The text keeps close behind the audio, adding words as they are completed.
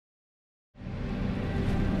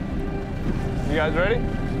guys ready?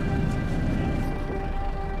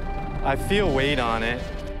 I feel weight on it.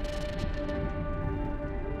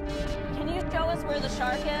 Can you show us where the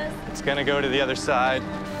shark is? It's gonna go to the other side.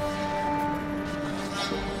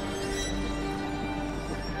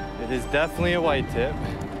 It is definitely a white tip.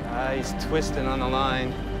 He's twisting on the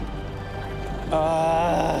line.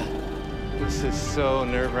 This is so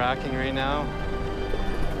nerve-wracking right now.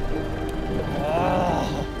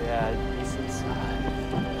 Yeah, decent size.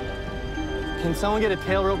 Can someone get a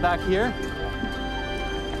tail rope back here?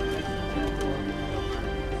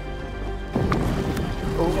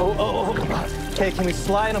 Oh. Okay, can we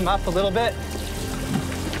slide him up a little bit?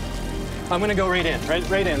 I'm gonna go right in,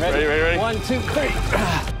 right in. Ready? 1, 2, 3.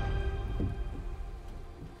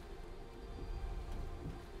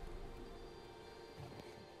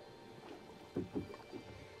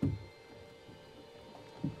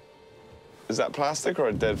 Is that plastic or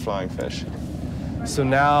a dead flying fish? So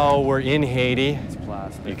now we're in Haiti. It's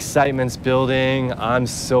plastic. The excitement's building. I'm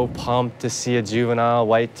so pumped to see a juvenile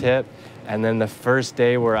white tip. And then the first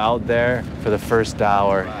day we're out there for the first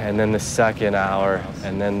hour, and then the second hour,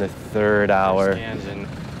 and then the third hour.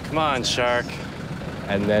 Come on, shark.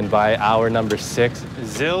 And then by hour number 6,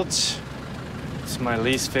 zilch. It's my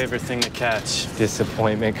least favorite thing to catch.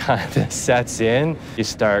 Disappointment kind of sets in. You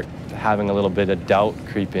start having a little bit of doubt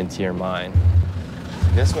creep into your mind.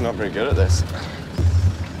 I guess we're not very good at this.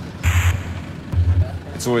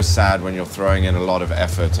 It's always sad when you're throwing in a lot of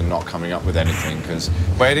effort and not coming up with anything, because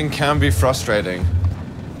waiting can be frustrating.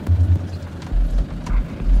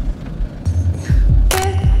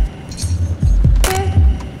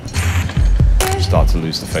 Start to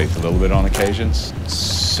lose the faith a little bit on occasions.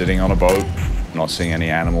 Sitting on a boat, not seeing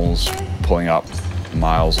any animals, pulling up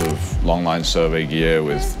miles of longline survey gear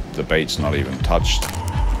with the baits not even touched.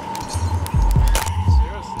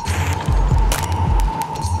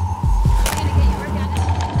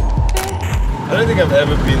 I don't think I've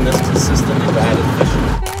ever been this consistently bad at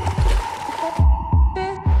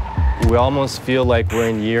fishing. We almost feel like we're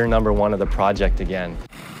in year number 1 of the project again.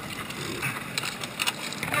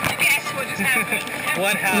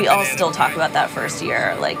 What happened? We all still talk about that first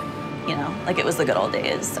year, like, you know, like it was the good old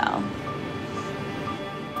days, so.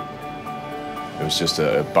 It was just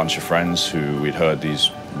a bunch of friends who we'd heard these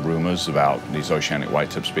rumors about these oceanic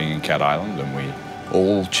whitetips being in Cat Island, and we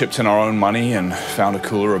all chipped in our own money and found a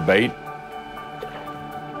cooler of bait.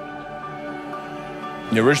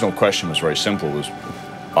 The original question was very simple, was,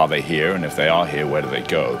 are they here? And if they are here, where do they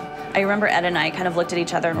go? I remember Ed and I kind of looked at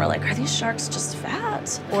each other and were like, are these sharks just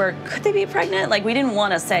fat? Or could they be pregnant? Like, we didn't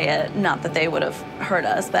want to say it, not that they would have hurt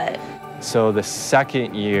us, but. So the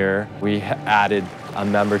second year, we added a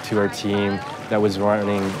member to our team that was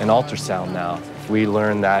running an ultrasound now. We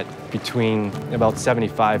learned that between about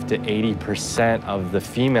 75 to 80% of the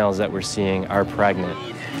females that we're seeing are pregnant.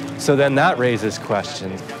 So then that raises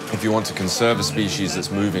questions. If you want to conserve a species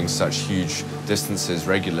that's moving such huge distances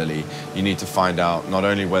regularly, you need to find out not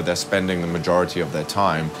only where they're spending the majority of their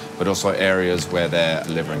time, but also areas where they're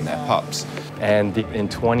delivering their pups. And in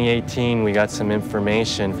 2018, we got some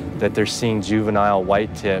information that they're seeing juvenile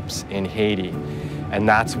white tips in Haiti. And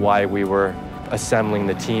that's why we were assembling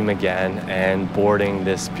the team again and boarding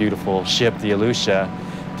this beautiful ship, the Eleuthera,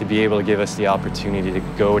 to be able to give us the opportunity to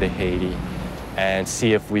go to Haiti and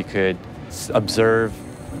see if we could observe,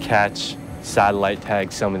 catch, satellite tag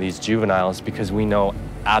some of these juveniles, because we know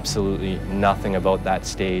absolutely nothing about that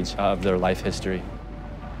stage of their life history.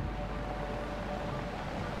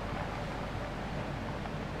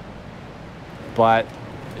 But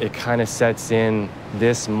it kind of sets in,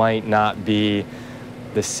 this might not be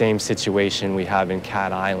the same situation we have in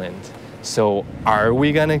Cat Island. So are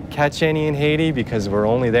we gonna catch any in Haiti? Because we're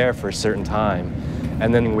only there for a certain time.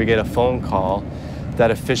 And then we get a phone call that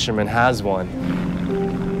a fisherman has one.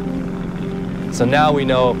 So now we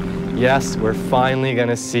know, yes, we're finally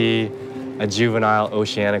gonna see a juvenile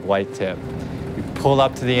oceanic whitetip. We pull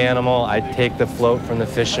up to the animal, I take the float from the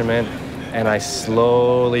fisherman, and I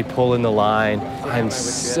slowly pull in the line. I'm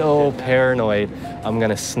so paranoid I'm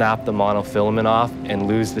gonna snap the monofilament off and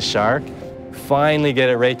lose the shark. Finally get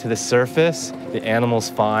it right to the surface. The animal's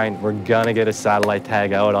fine. We're gonna get a satellite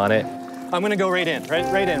tag out on it. I'm gonna go right in,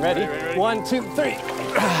 right in, ready? 1, 2, 3.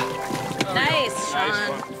 Nice,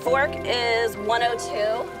 Sean. Fork is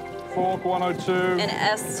 102. Fork 102. And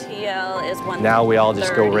STL is 130. Now we all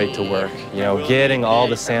just go right to work. You know, getting all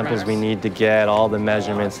the samples we need to get, all the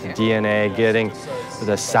measurements, the DNA, getting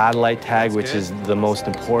the satellite tag, which is the most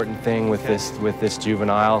important thing with this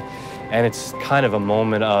juvenile. And it's kind of a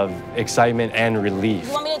moment of excitement and relief.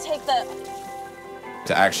 You want me to take the...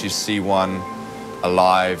 To actually see one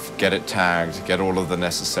alive, get it tagged, get all of the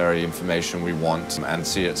necessary information we want, and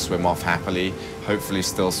see it swim off happily, hopefully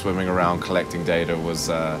still swimming around collecting data, was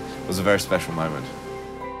a very special moment.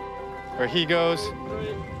 There he goes.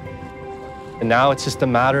 And now it's just a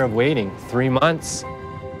matter of waiting. 3 months,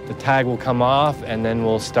 the tag will come off, and then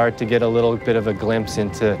we'll start to get a little bit of a glimpse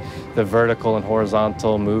into the vertical and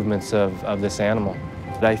horizontal movements of this animal.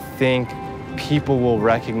 But I think people will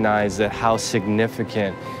recognize that how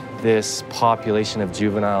significant this population of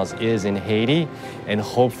juveniles is in Haiti, and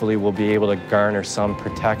hopefully we'll be able to garner some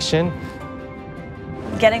protection.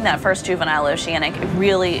 Getting that first juvenile oceanic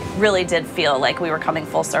really did feel like we were coming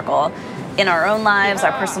full circle in our own lives,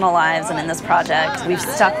 our personal lives, and in this project. We've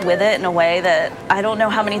stuck with it in a way that I don't know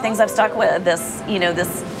how many things I've stuck with this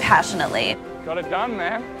passionately. Got it done,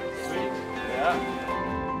 man. Sweet. Yeah.